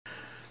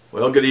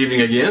Well, good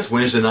evening again. It's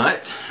Wednesday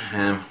night,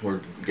 and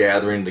we're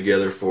gathering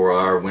together for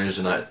our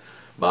Wednesday night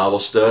Bible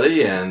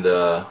study and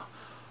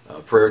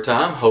prayer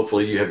time.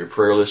 Hopefully you have your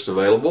prayer list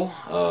available.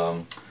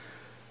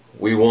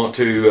 We want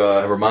to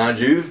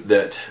remind you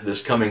that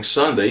this coming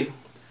Sunday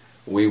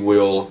we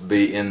will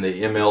be in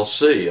the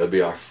MLC. It'll be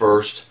our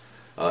first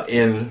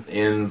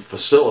in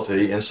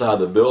facility inside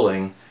the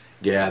building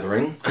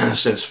gathering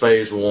since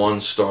Phase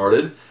 1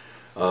 started.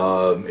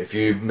 If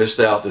you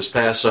missed out this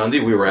past Sunday,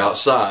 we were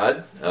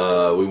outside.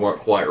 We weren't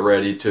quite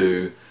ready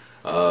to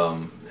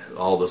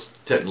all the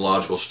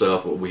technological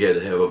stuff we had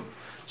to have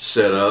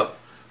set up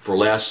for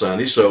last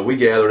Sunday. So we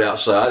gathered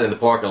outside in the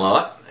parking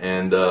lot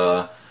and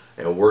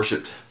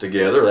worshiped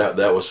together.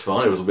 That was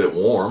fun. It was a bit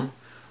warm,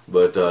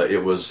 but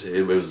it was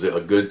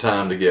a good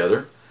time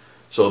together.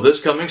 So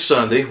this coming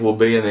Sunday we'll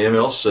be in the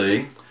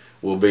MLC.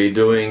 We'll be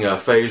doing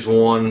Phase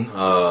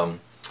 1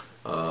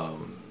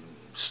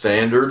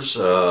 standards.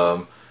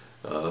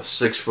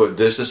 6-foot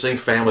distancing.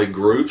 Family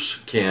groups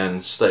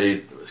can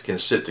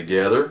sit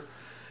together,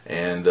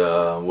 and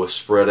we'll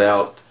spread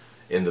out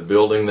in the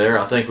building there.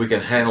 I think we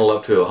can handle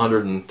up to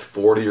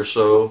 140 or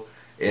so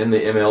in the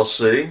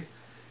MLC,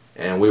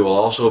 and we will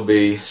also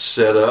be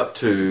set up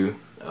to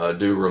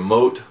do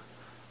remote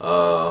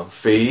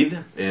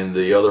feed in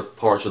the other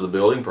parts of the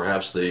building,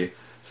 perhaps the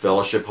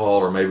fellowship hall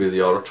or maybe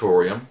the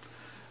auditorium,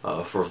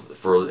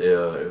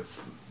 for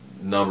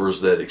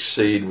numbers that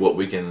exceed what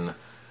we can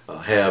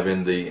have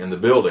in the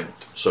building.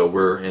 So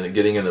we're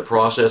getting in the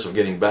process of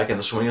getting back in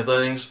the swing of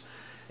things,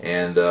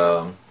 and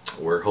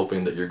we're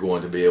hoping that you're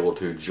going to be able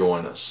to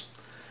join us.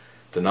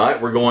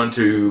 Tonight we're going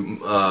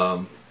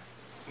to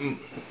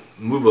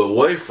move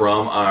away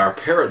from our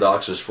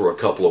paradoxes for a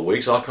couple of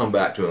weeks. I'll come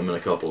back to them in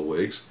a couple of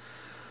weeks.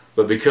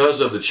 But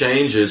because of the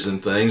changes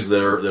and things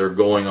that are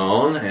going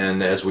on,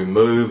 and as we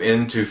move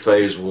into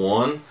Phase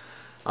 1,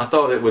 I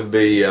thought it would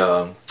be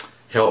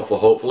helpful,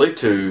 hopefully,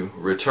 to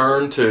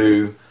return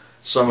to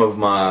some of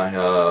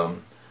my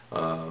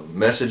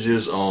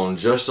messages on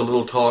Just a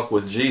Little Talk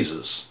with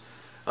Jesus.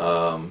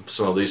 Some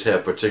of these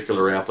have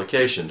particular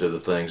application to the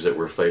things that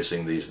we're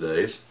facing these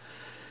days.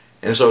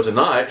 And so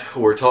tonight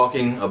we're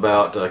talking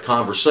about a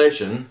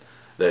conversation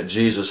that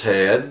Jesus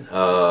had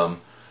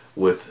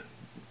with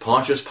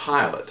Pontius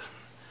Pilate.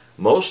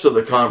 Most of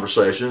the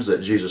conversations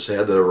that Jesus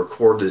had that are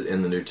recorded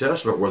in the New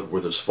Testament were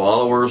with his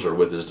followers or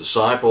with his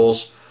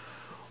disciples,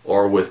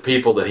 or with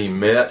people that he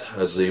met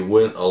as he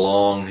went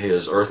along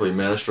his earthly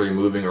ministry,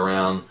 moving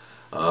around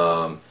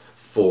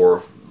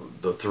for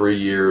the 3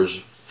 years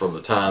from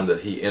the time that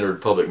he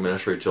entered public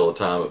ministry till the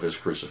time of his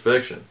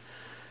crucifixion.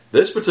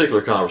 This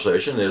particular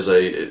conversation is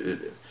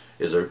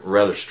a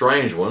rather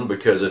strange one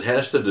because it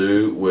has to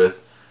do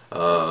with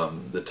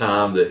the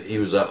time that he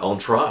was on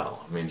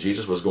trial. I mean,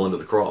 Jesus was going to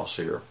the cross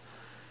here,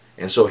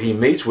 and so he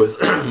meets with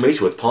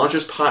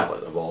Pontius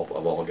Pilate of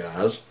all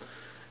guys,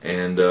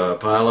 and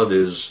Pilate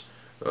is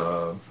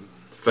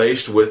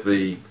faced with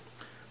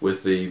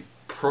the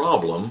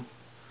problem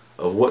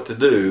of what to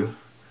do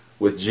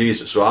with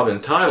Jesus. So I've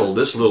entitled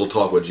this little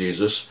talk with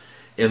Jesus,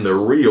 "In the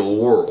Real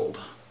World."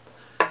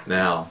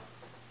 Now,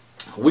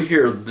 we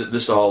hear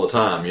this all the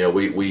time. You know,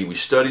 we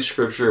study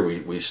Scripture,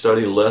 we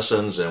study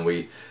lessons, and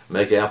we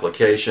make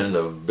application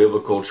of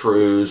biblical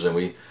truths, and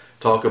we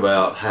talk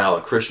about how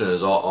a Christian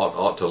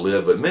ought to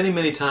live. But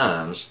many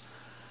times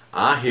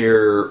I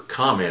hear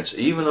comments,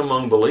 even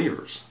among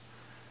believers,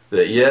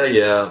 that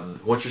yeah,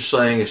 what you're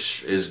saying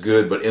is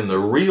good, but in the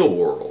real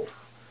world,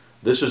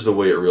 this is the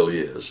way it really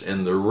is.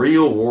 In the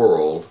real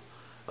world,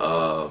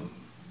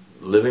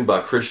 living by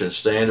Christian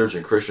standards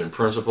and Christian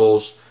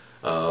principles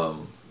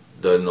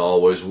doesn't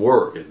always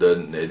work. It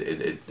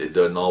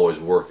doesn't always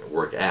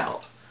work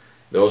out.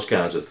 Those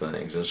kinds of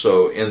things. And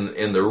so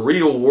in the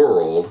real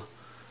world,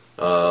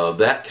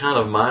 that kind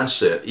of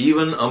mindset,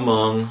 even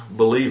among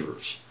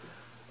believers,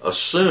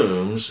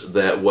 assumes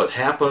that what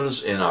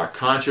happens in our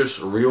conscious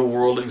real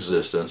world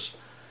existence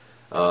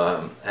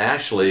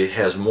actually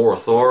has more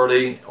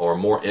authority or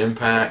more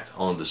impact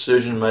on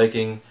decision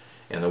making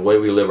and the way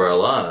we live our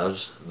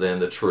lives than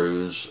the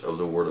truths of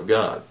the Word of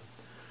God.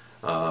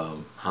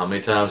 How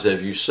many times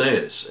have you seen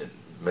it?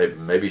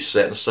 Maybe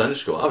sat in Sunday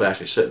school. I've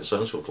actually sat in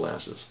Sunday school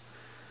classes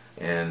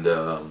and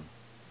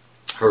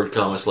heard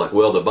comments like,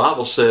 "Well, the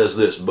Bible says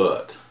this,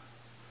 but,"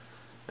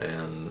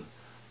 and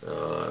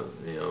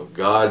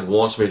God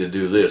wants me to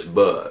do this,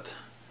 but,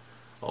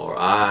 or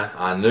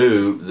I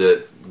knew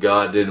that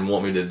God didn't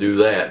want me to do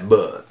that,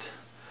 but.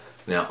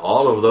 Now,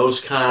 all of those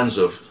kinds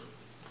of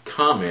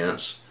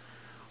comments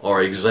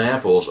are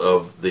examples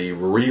of the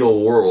real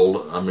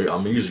world.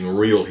 I'm using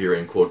real here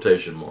in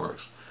quotation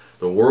marks.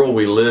 The world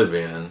we live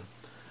in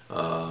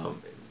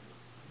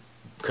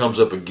comes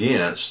up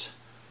against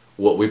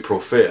what we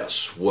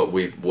profess, what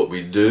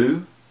we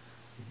do,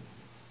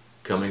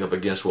 coming up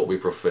against what we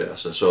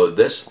profess. And so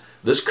this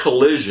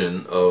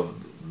collision of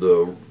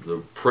the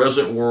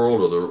present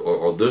world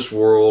or this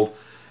world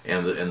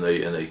and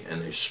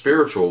the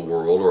spiritual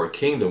world or a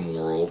kingdom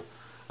world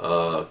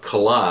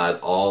collide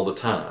all the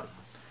time.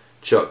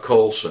 Chuck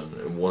Colson,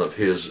 in one of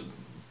his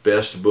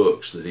best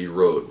books that he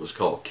wrote was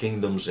called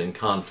Kingdoms in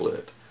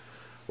Conflict,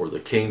 where the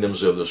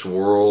kingdoms of this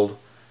world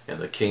and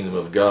the kingdom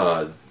of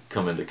God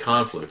come into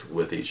conflict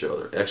with each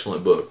other.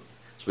 Excellent book.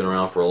 It's been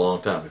around for a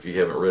long time. If you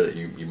haven't read it,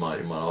 you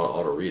might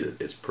ought to read it.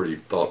 It's pretty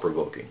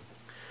thought-provoking.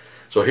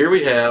 So here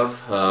we have,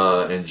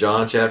 in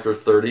John chapter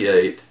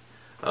 38,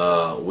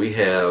 we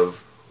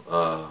have,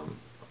 John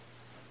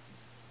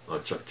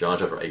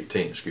chapter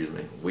 18, excuse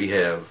me, we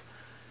have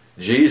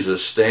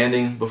Jesus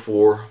standing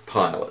before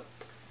Pilate.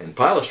 And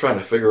Pilate's trying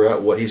to figure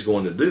out what he's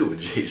going to do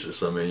with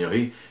Jesus. I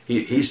mean,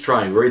 he's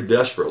trying very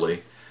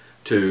desperately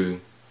to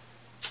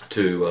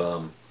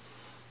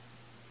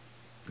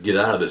get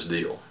out of this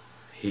deal.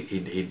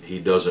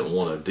 He doesn't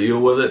want to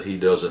deal with it. He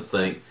doesn't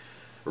think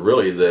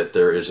really that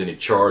there is any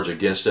charge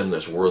against him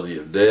that's worthy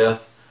of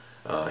death.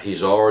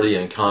 He's already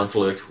in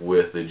conflict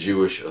with the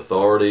Jewish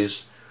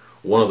authorities.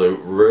 One of the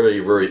very,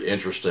 very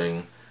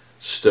interesting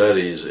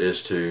studies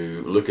is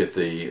to look at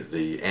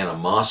the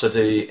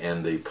animosity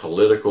and the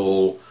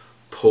political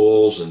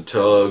pulls and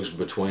tugs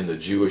between the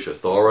Jewish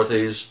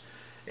authorities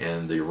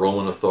and the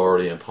Roman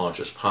authority and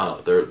Pontius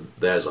Pilate.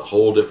 That is a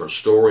whole different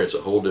story. It's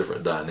a whole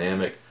different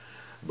dynamic,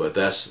 but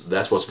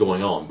that's what's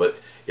going on. But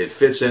it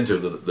fits into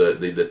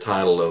the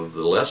title of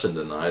the lesson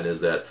tonight, is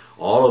that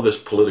all of this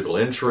political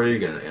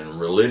intrigue and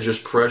religious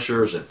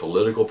pressures and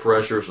political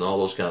pressures and all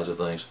those kinds of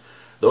things,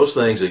 those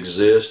things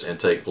exist and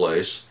take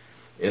place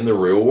in the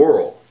real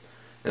world.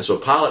 And so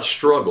Pilate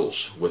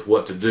struggles with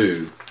what to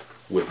do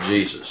with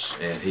Jesus,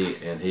 and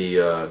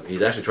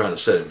he's actually trying to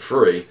set him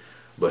free,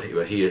 but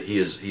he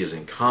is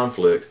in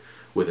conflict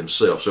with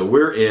himself. So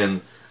we're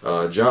in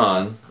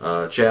John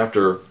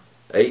chapter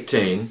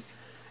 18,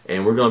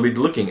 and we're going to be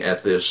looking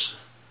at this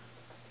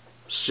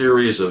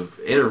series of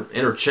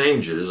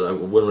interchanges. I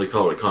wouldn't really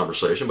call it a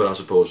conversation, but I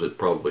suppose it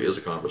probably is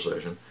a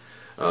conversation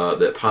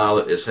that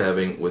Pilate is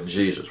having with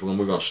Jesus. When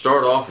we're going to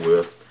start off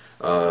with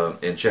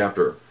in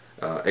chapter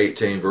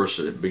 18,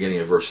 beginning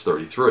of verse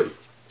 33.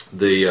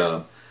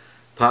 The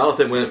Pilate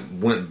that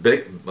went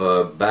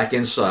back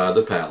inside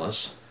the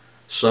palace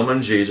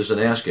summoned Jesus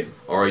and asked him,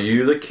 "Are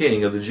you the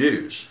king of the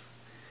Jews?"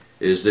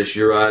 "Is this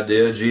your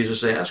idea?"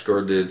 Jesus asked,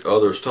 "or did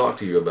others talk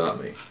to you about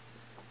me?"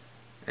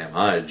 "Am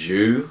I a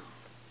Jew?"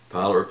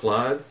 Pilate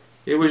replied.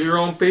 "It was your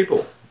own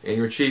people and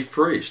your chief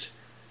priest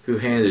who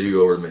handed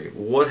you over to me.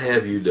 What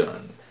have you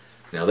done?"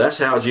 Now that's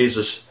how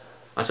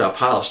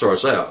Pilate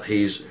starts out.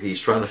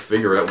 He's trying to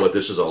figure out what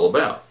this is all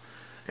about,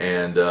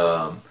 and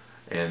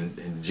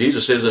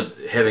Jesus isn't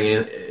having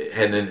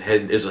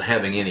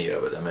any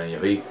of it. I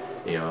mean,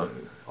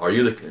 are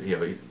you the,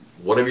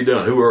 what have you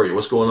done? Who are you?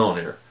 What's going on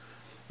here?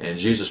 And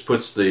Jesus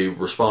puts the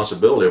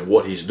responsibility of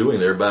what he's doing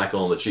there back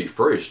on the chief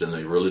priest and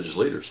the religious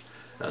leaders.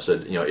 I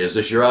said, is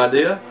this your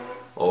idea,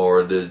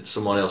 or did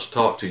someone else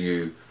talk to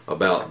you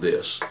about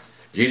this?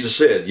 Jesus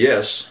said,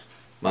 "Yes,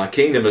 my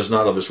kingdom is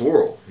not of this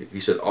world." He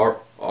said,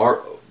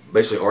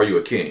 basically, are you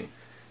a king?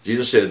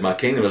 Jesus said, "My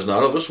kingdom is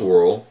not of this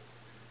world.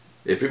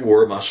 If it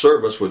were, my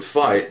servants would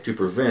fight to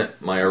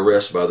prevent my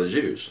arrest by the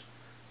Jews.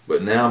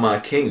 But now my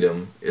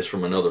kingdom is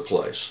from another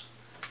place."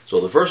 So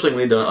the first thing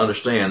we need to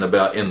understand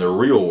about in the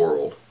real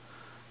world,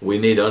 we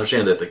need to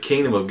understand that the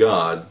kingdom of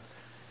God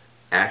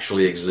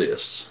actually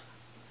exists.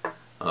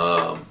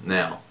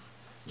 Now,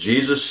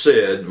 Jesus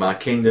said, "My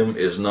kingdom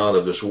is not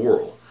of this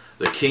world."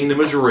 The kingdom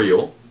is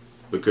real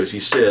because he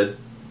said,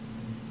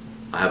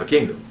 "I have a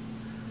kingdom."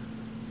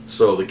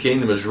 So the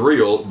kingdom is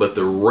real, but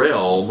the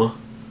realm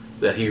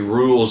that he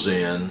rules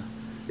in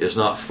is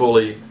not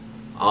fully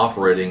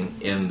operating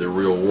in the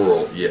real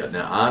world yet.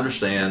 Now, I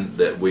understand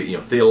that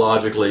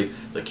theologically,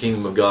 the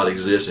kingdom of God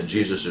exists and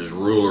Jesus is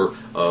ruler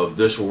of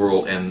this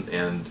world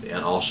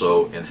and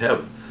also in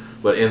heaven.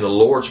 But in the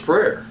Lord's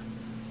Prayer,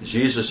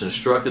 Jesus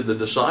instructed the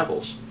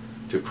disciples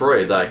to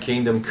pray, "Thy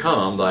kingdom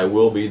come, thy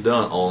will be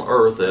done on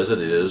earth as it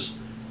is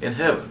in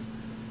heaven."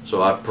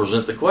 So I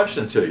present the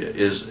question to you,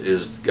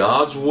 is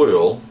God's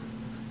will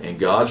and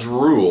God's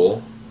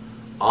rule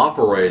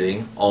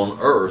operating on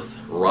earth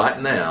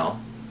right now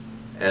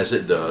as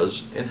it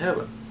does in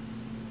heaven?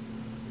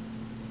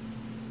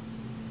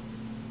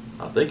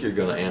 I think you're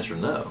going to answer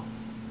no.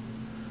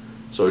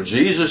 So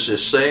Jesus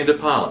is saying to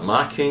Pilate,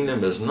 "My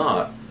kingdom is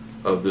not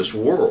of this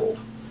world."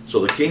 So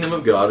the kingdom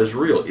of God is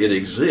real. It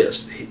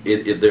exists.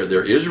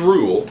 There is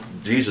rule.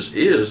 Jesus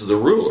is the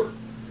ruler.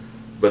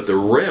 But the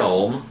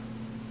realm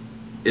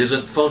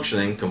isn't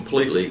functioning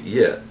completely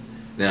yet.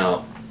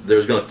 Now,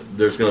 there's going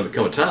to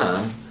become a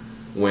time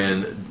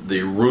when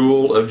the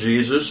rule of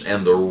Jesus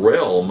and the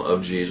realm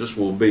of Jesus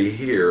will be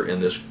here in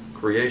this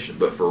creation.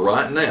 But for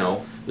right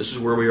now, this is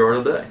where we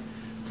are today.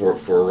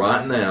 For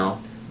right now,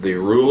 the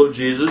rule of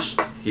Jesus,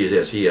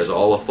 he has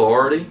all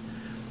authority,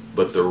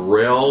 but the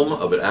realm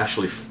of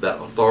that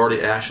authority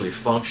actually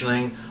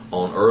functioning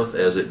on earth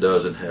as it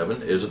does in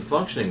heaven isn't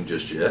functioning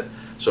just yet.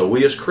 So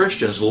we as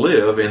Christians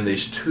live in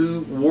these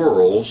two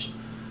worlds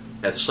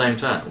at the same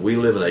time. We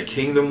live in a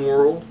kingdom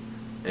world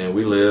and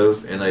we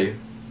live in a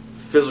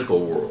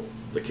physical world,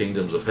 the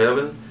kingdoms of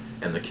heaven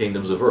and the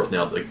kingdoms of earth.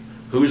 Now,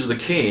 who's the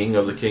king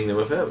of the kingdom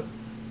of heaven?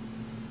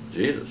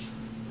 Jesus.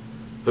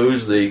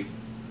 Who's the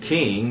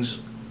kings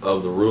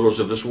of the rulers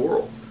of this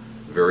world?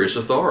 Various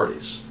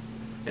authorities.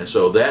 And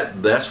so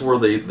that's where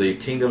the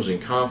kingdoms in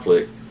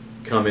conflict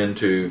come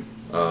into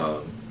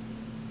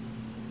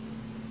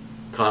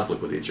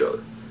conflict with each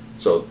other.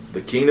 So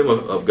the kingdom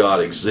of God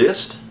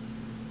exists.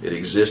 It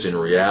exists in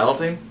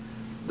reality.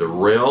 The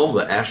realm,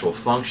 the actual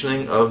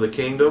functioning of the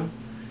kingdom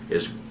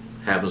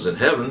happens in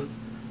heaven,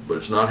 but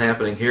it's not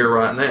happening here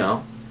right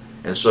now.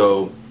 And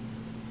so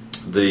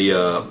we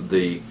have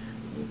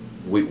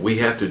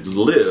to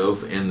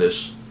live in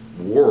this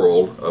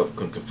world of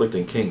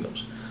conflicting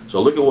kingdoms.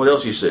 So look at what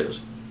else he says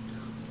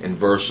in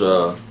verse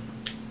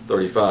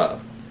 35.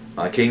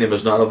 My kingdom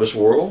is not of this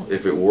world.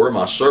 If it were,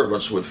 my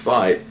servants would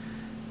fight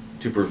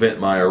to prevent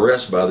my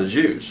arrest by the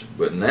Jews.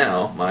 But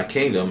now my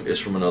kingdom is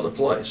from another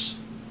place.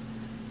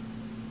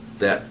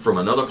 That from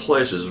another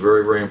place is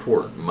very, very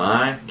important.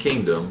 My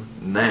kingdom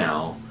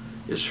now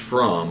is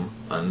from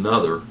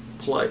another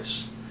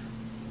place.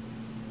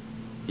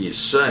 He's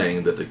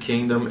saying that the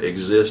kingdom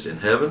exists in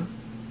heaven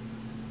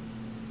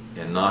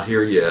and not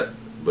here yet,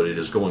 but it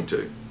is going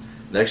to.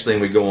 Next thing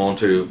we go on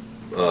to,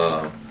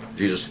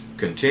 Jesus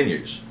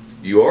continues.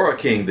 You are a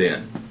king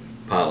then,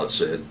 Pilate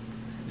said.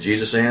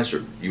 Jesus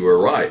answered, you are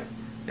right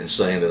in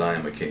saying that I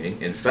am a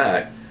king. In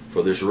fact,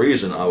 for this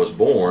reason I was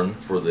born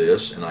for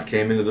this, and I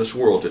came into this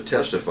world to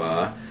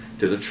testify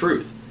to the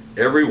truth.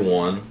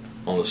 Everyone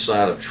on the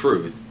side of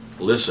truth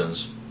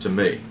listens to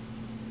me.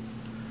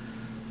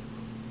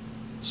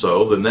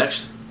 So the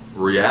next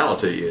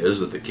reality is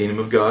that the kingdom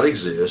of God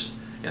exists,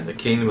 and the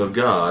kingdom of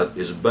God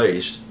is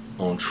based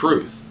on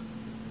truth.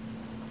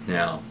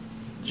 Now,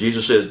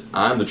 Jesus said,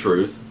 I'm the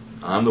truth,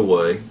 I'm the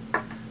way,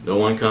 no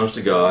one comes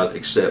to God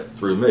except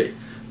through me.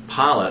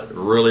 Pilate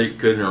really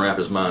couldn't wrap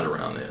his mind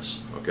around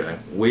this. Okay,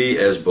 we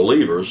as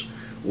believers,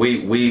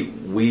 we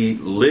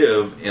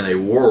live in a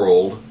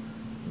world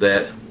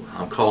that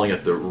I'm calling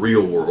it the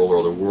real world,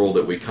 or the world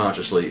that we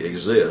consciously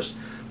exist,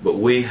 but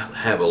we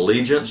have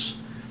allegiance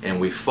and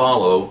we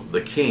follow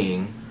the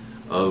king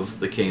of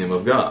the kingdom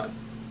of God.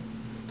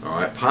 All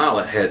right,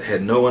 Pilate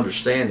had no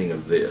understanding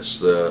of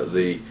this.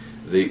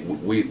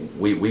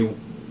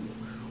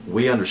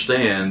 We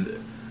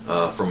understand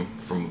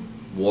from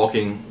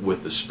walking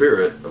with the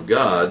Spirit of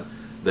God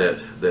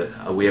that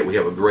we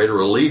have a greater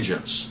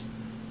allegiance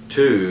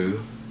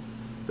to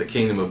the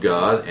kingdom of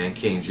God and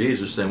King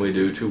Jesus than we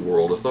do to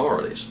world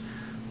authorities.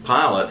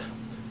 Pilate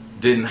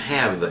didn't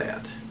have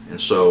that,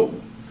 and so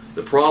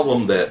the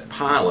problem that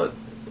Pilate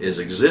is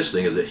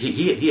existing is that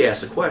he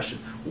asked the question,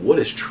 what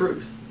is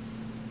truth?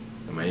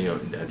 I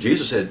mean,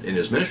 Jesus had in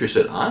his ministry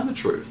said, I'm the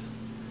truth.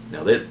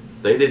 Now they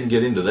didn't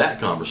get into that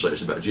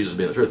conversation about Jesus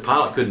being the truth.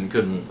 Pilate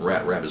couldn't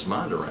wrap his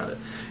mind around it.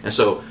 And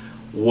so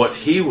what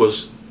he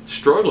was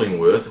struggling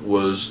with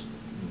was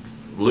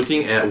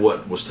looking at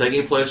what was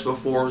taking place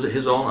before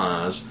his own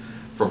eyes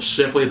from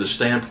simply the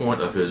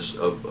standpoint of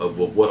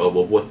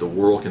what the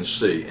world can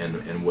see and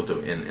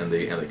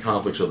the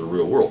conflicts of the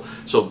real world.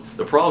 So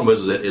the problem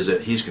is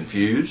that he's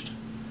confused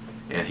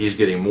and he's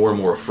getting more and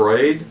more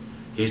afraid.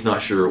 He's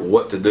not sure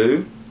what to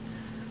do,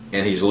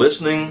 and he's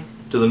listening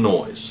to the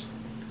noise.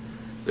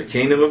 The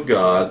kingdom of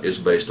God is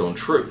based on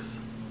truth,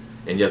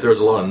 and yet there's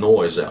a lot of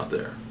noise out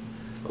there.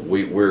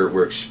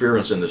 We're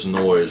experiencing this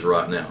noise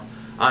right now.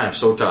 I am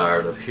so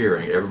tired of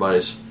hearing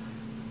everybody's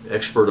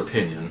expert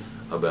opinion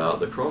about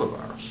the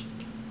coronavirus.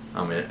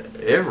 I mean,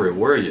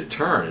 everywhere you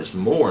turn is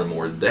more and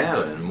more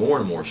data and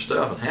more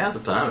stuff, and half the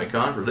time it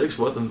contradicts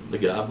what the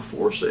guy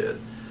before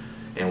said.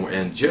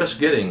 And just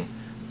getting,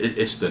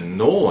 it's the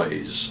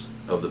noise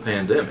of the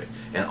pandemic.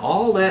 And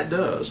all that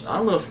does, I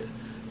don't know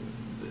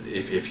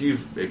if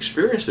you've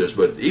experienced this,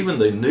 but even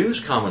the news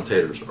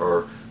commentators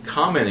are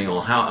commenting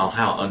on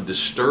how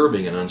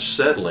disturbing and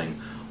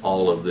unsettling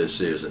all of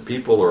this is, that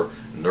people are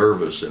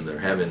nervous and they're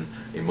having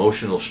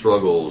emotional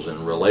struggles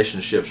and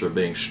relationships are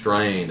being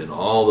strained and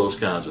all those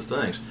kinds of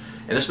things.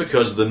 And it's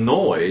because the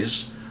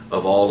noise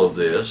of all of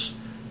this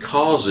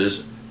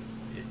causes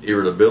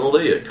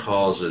irritability, it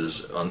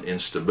causes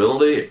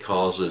instability, it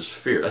causes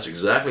fear. That's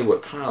exactly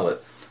what Pilate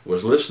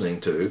was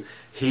listening to.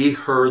 He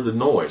heard the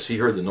noise. He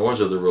heard the noise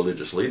of the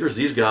religious leaders.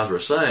 These guys were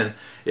saying,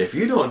 if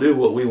you don't do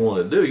what we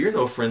want to do, you're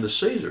no friend of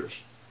Caesar's.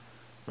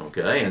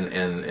 Okay,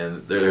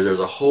 and there's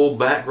a whole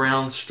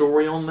background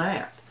story on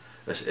that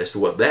as to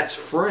what that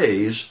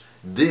phrase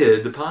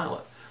did to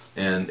Pilate.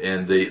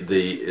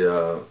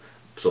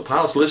 So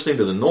Pilate's listening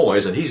to the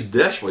noise, and he's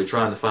desperately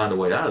trying to find a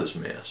way out of this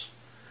mess.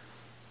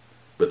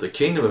 But the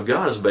kingdom of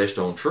God is based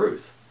on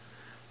truth.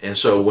 And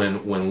so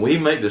when we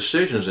make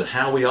decisions in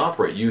how we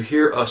operate, you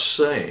hear us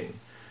saying,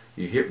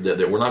 you hear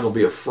that we're not going to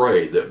be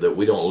afraid, that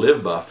we don't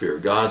live by fear.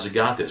 God's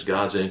got this.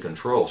 God's in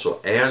control. So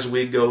as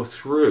we go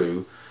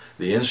through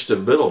the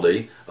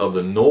instability of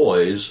the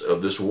noise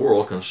of this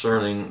world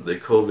concerning the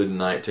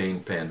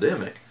COVID-19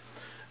 pandemic,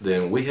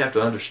 then we have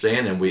to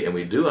understand, and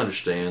we do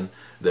understand,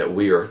 that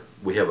we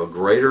have a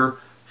greater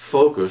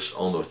focus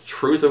on the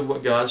truth of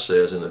what God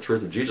says and the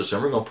truth of Jesus,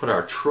 and we're going to put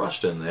our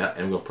trust in that,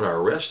 and we're going to put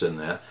our rest in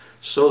that,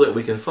 so that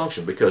we can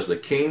function, because the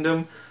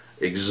kingdom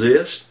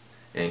exists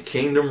and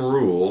kingdom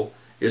rule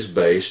is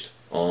based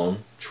on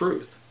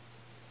truth.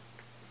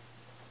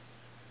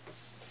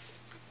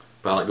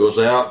 Pilate goes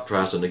out,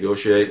 tries to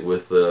negotiate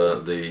with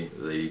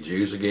the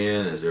Jews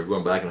again. As they're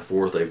going back and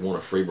forth, they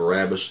want to free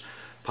Barabbas.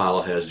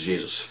 Pilate has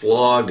Jesus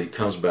flogged. He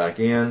comes back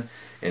in.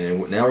 And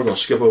then now we're going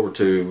to skip over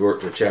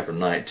to chapter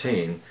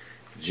 19.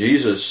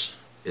 Jesus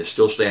is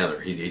still standing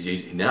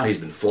there. Now he's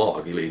been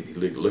flogged. He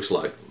looks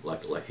like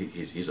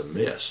he's a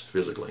mess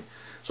physically.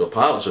 So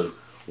Pilate says,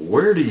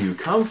 "Where do you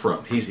come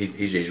from?"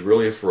 He's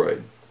really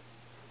afraid.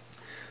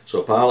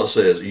 So Pilate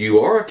says, "You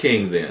are a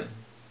king then?"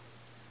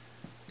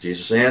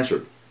 Jesus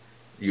answered,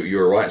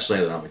 "You're right in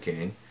saying that I'm a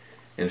king.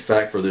 In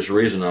fact, for this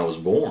reason I was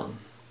born.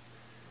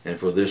 And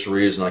for this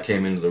reason I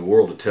came into the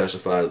world to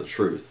testify to the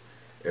truth.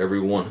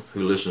 Everyone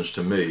who listens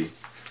to me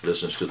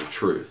listens to the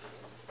truth."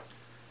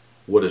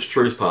 "What is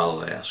truth?"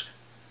 Pilate asked.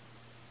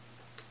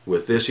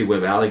 With this he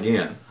went out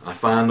again. "I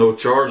find no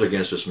charge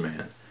against this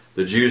man."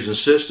 The Jews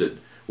insisted,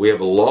 "We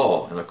have a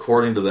law, and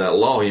according to that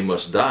law he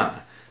must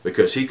die,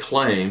 because he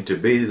claimed to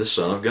be the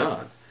Son of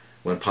God."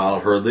 When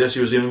Pilate heard this, he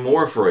was even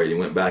more afraid. He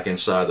went back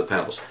inside the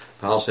palace.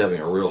 Pilate's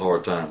having a real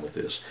hard time with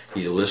this.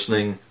 He's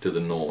listening to the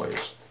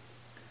noise.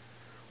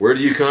 "Where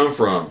do you come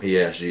from?" he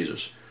asked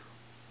Jesus.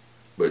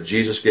 But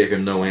Jesus gave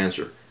him no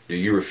answer. "Do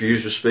you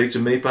refuse to speak to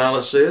me?"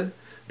 Pilate said.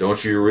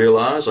 "Don't you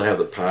realize I have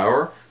the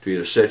power to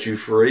either set you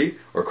free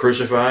or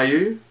crucify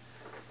you?"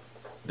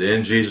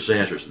 Then Jesus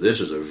answers. This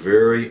is a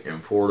very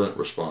important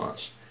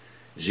response.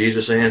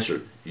 Jesus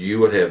answered, "You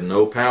would have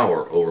no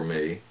power over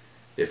me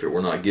if it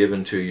were not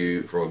given to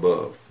you from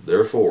above.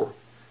 Therefore,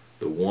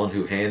 the one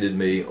who handed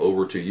me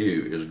over to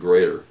you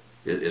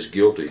is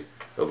guilty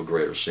of a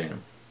greater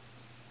sin."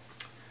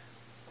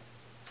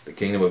 The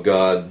kingdom of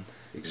God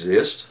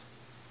exists.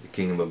 The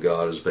kingdom of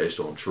God is based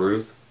on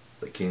truth.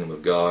 The kingdom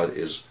of God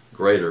is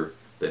greater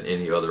than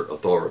any other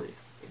authority.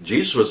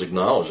 Jesus was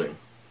acknowledging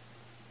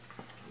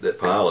that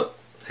Pilate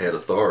had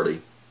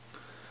authority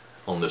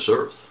on this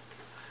earth.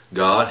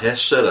 God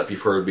has set up,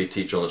 you've heard me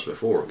teach on this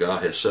before,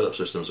 God has set up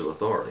systems of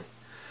authority.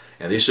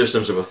 And these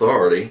systems of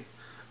authority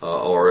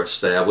are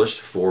established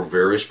for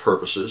various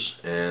purposes,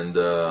 and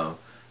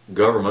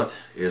government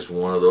is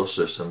one of those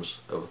systems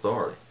of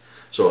authority.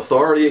 So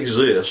authority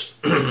exists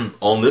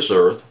on this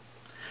earth.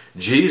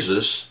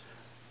 Jesus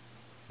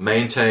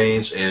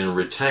maintains and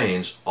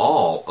retains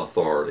all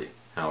authority,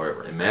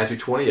 however. In Matthew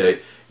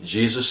 28,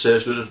 Jesus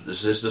says to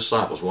his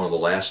disciples, one of the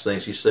last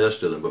things he says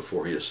to them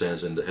before he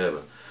ascends into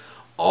heaven,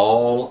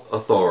 "All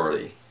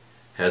authority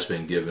has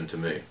been given to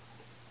me."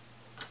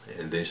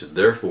 And then he said,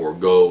 "Therefore,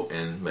 go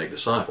and make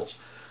disciples."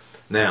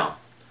 Now,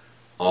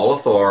 all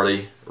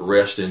authority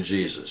rests in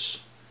Jesus.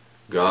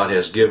 God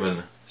has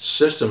given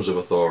systems of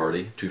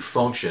authority to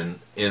function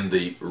in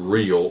the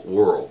real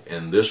world,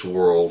 in this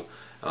world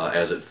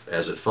as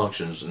it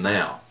functions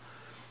now.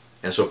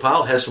 And so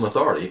Pilate has some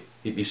authority.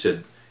 He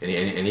said,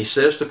 and he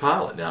says to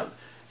Pilate, now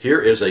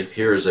here is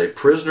a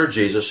prisoner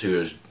Jesus who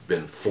has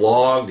been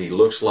flogged. He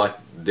looks like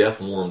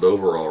death warmed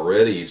over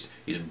already.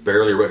 He's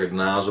barely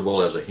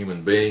recognizable as a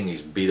human being.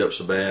 He's beat up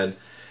so bad,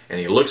 and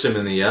he looks him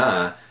in the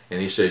eye and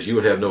he says, "You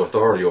would have no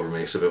authority over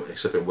me except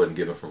it wasn't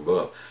given from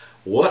above."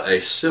 What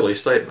a silly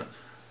statement.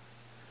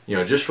 You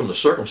know, just from the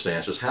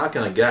circumstances, how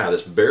can a guy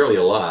that's barely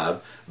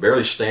alive,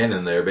 barely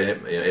standing there,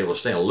 being able to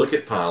stand, look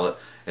at Pilate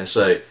and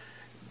say,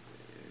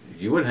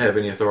 "You wouldn't have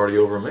any authority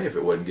over me if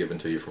it wasn't given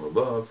to you from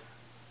above"?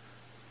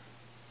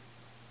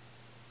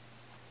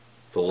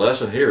 The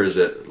lesson here is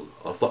that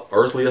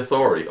earthly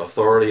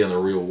authority in the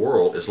real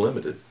world is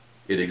limited.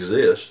 It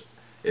exists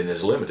and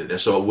is limited.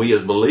 And so we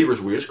as believers,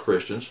 we as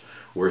Christians,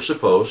 we're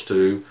supposed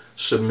to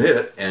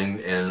submit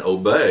and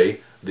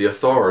obey the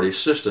authority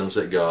systems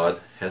that God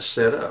has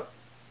set up,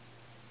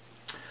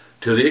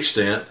 to the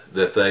extent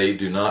that they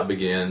do not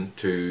begin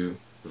to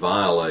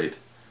violate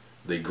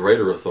the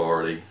greater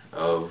authority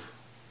of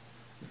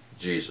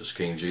Jesus,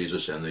 King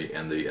Jesus, and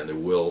the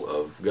will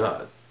of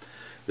God.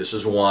 This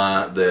is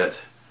why that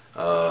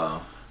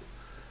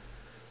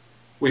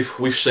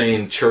we've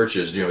seen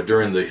churches,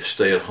 during the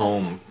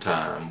stay-at-home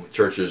time,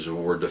 churches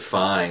were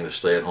defying the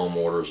stay-at-home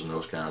orders and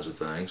those kinds of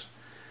things.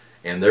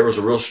 And there was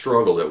a real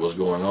struggle that was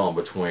going on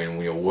between,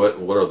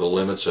 what are the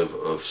limits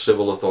of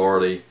civil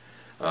authority,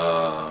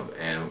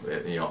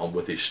 and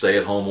with these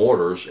stay-at-home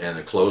orders and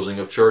the closing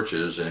of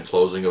churches and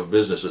closing of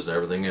businesses and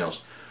everything else.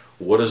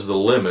 What is the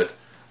limit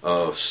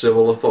of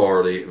civil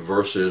authority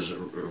versus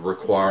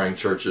requiring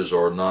churches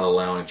or not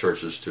allowing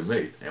churches to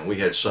meet? And we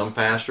had some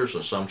pastors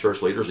and some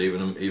church leaders,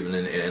 even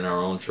in our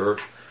own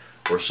church,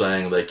 were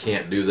saying they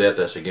can't do that.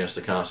 That's against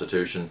the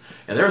Constitution.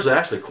 And there's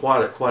actually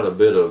quite a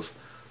bit of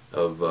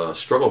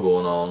struggle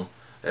going on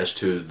as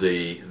to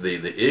the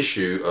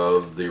issue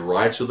of the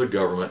rights of the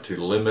government to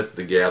limit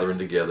the gathering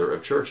together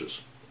of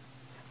churches.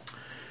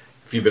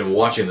 If you've been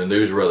watching the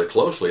news rather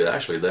closely,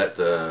 actually that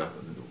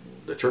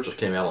the churches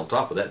came out on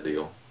top of that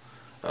deal.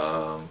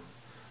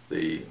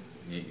 The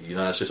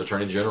United States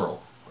Attorney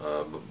General,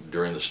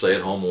 during the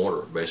stay-at-home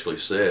order, basically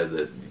said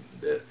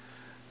that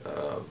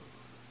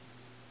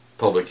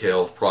public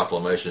health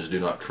proclamations do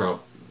not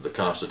trump the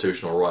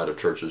constitutional right of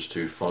churches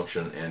to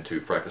function and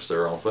to practice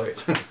their own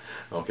faith.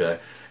 Okay,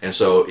 and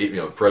so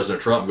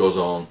President Trump goes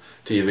on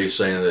TV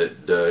saying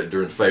that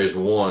during phase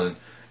 1,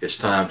 it's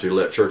time to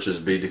let churches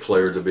be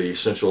declared to be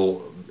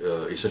essential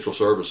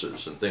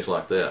services and things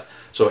like that.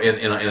 So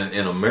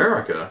in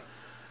America,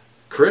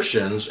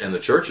 Christians and the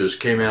churches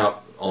came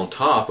out on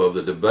top of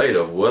the debate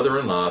of whether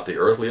or not the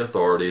earthly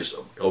authorities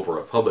over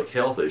a public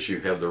health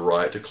issue have the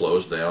right to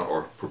close down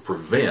or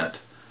prevent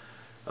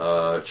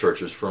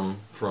churches from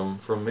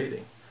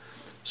meeting.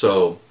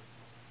 So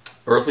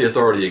earthly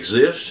authority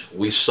exists.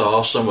 We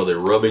saw some of the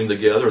rubbing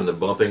together and the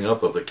bumping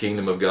up of the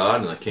kingdom of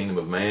God and the kingdom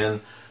of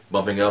man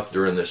bumping up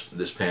during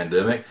this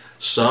pandemic.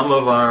 Some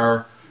of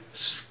our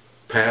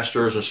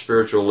pastors and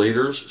spiritual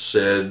leaders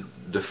said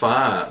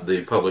defy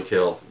the public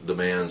health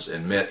demands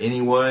and met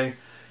anyway,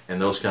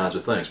 and those kinds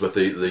of things. But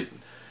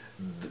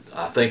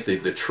I think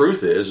the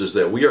truth is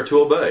that we are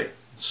to obey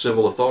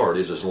civil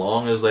authorities as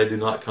long as they do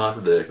not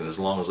contradict and as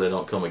long as they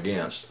don't come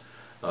against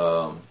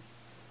the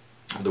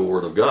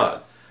Word of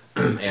God.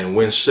 And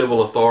when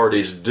civil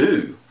authorities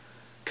do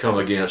come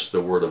against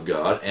the Word of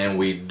God and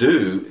we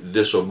do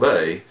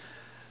disobey,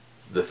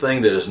 the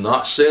thing that is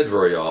not said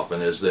very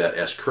often is that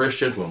as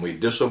Christians, when we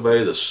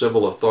disobey the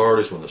civil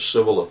authorities, when the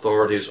civil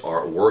authorities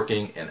are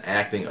working and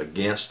acting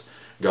against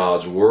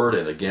God's Word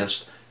and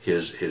against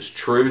His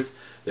truth,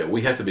 that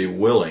we have to be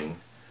willing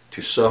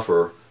to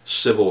suffer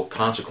civil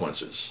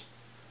consequences.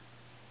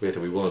 We have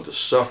to be willing to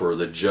suffer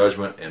the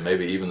judgment and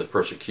maybe even the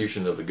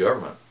persecution of the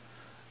government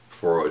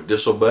for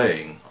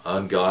disobeying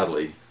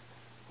ungodly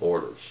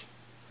orders.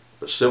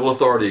 But civil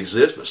authority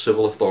exists, but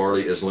civil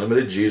authority is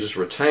limited. Jesus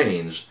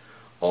retains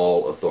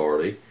all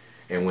authority,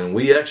 and when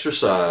we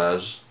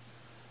exercise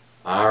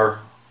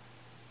our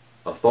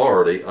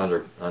authority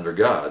under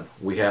God,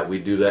 we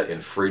do that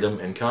in freedom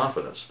and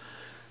confidence.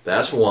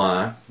 That's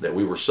why that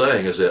we were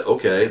saying is that,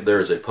 okay, there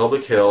is a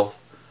public health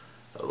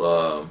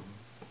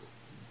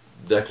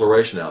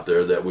declaration out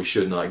there that we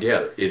should not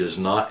gather. It is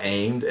not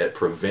aimed at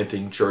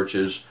preventing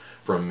churches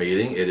from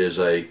meeting. It is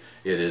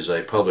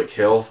a public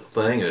health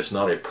thing, and it's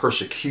not a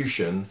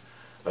persecution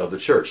of the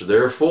church.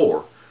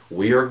 Therefore,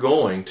 we are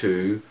going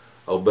to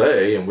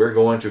obey and we're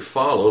going to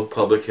follow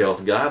public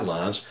health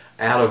guidelines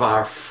out of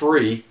our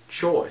free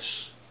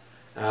choice,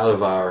 out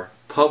of our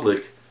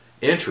public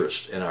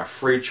interest and our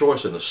free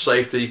choice in the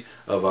safety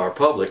of our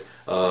public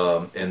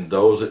and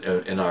those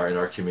in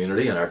our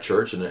community, in our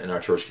church, and in our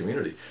church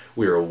community.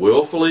 We are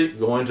willfully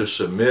going to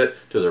submit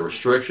to the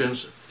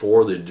restrictions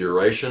for the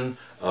duration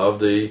of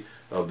the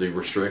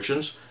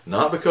restrictions,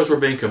 not because we're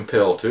being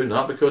compelled to,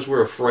 not because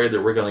we're afraid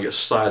that we're going to get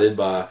cited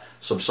by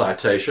some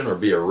citation or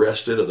be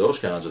arrested or those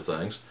kinds of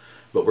things,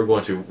 but we're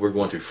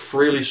going to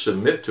freely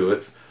submit to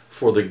it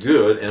for the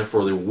good and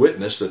for the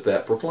witness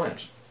that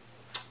proclaims.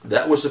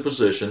 That was the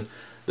position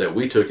that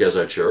we took as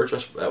a church.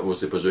 That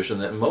was the position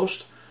that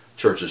most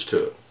churches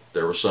took.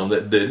 There were some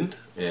that didn't,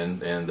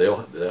 and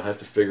they'll have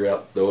to figure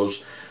out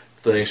those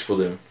things for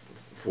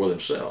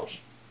themselves.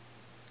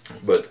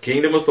 But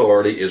kingdom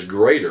authority is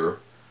greater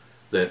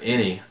than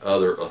any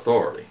other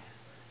authority,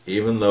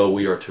 even though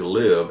we are to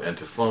live and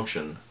to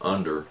function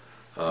under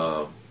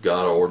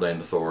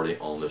God-ordained authority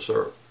on this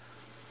earth.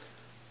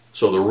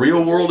 So the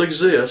real world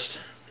exists.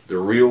 The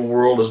real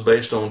world is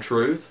based on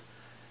truth.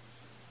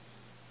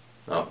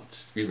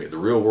 The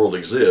real world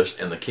exists,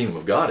 and the kingdom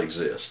of God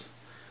exists.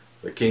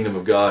 The kingdom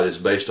of God is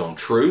based on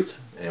truth,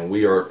 and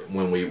we are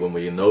when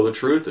we know the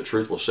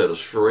truth will set us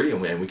free,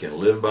 and we can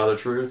live by the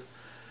truth.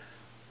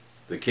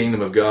 The kingdom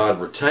of God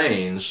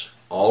retains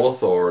all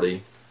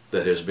authority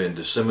that has been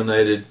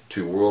disseminated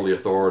to worldly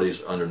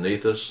authorities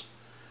underneath us.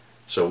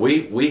 So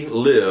we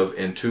live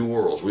in two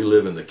worlds. We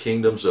live in the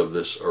kingdoms of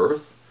this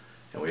earth,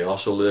 and we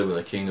also live in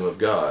the kingdom of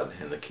God,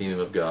 and the kingdom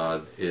of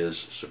God is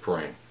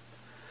supreme.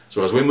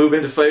 So as we move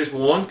into phase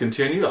 1,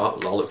 continue. I'll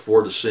look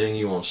forward to seeing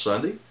you on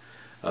Sunday.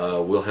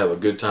 We'll have a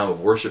good time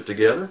of worship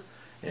together,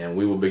 and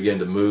we will begin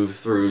to move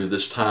through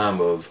this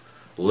time of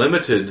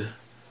limited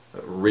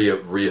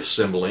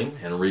reassembling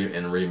and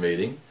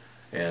re-meeting,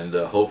 and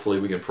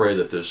hopefully we can pray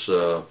that this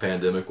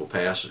pandemic will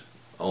pass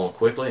on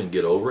quickly and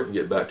get over it and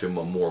get back to a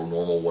more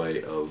normal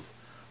way of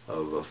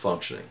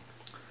functioning.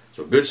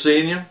 So good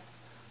seeing you.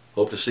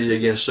 Hope to see you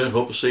again soon.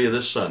 Hope to see you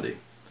this Sunday.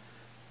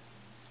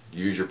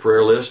 Use your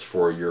prayer list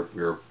for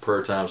your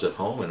prayer times at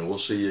home, and we'll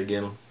see you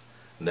again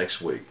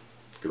next week.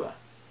 Goodbye.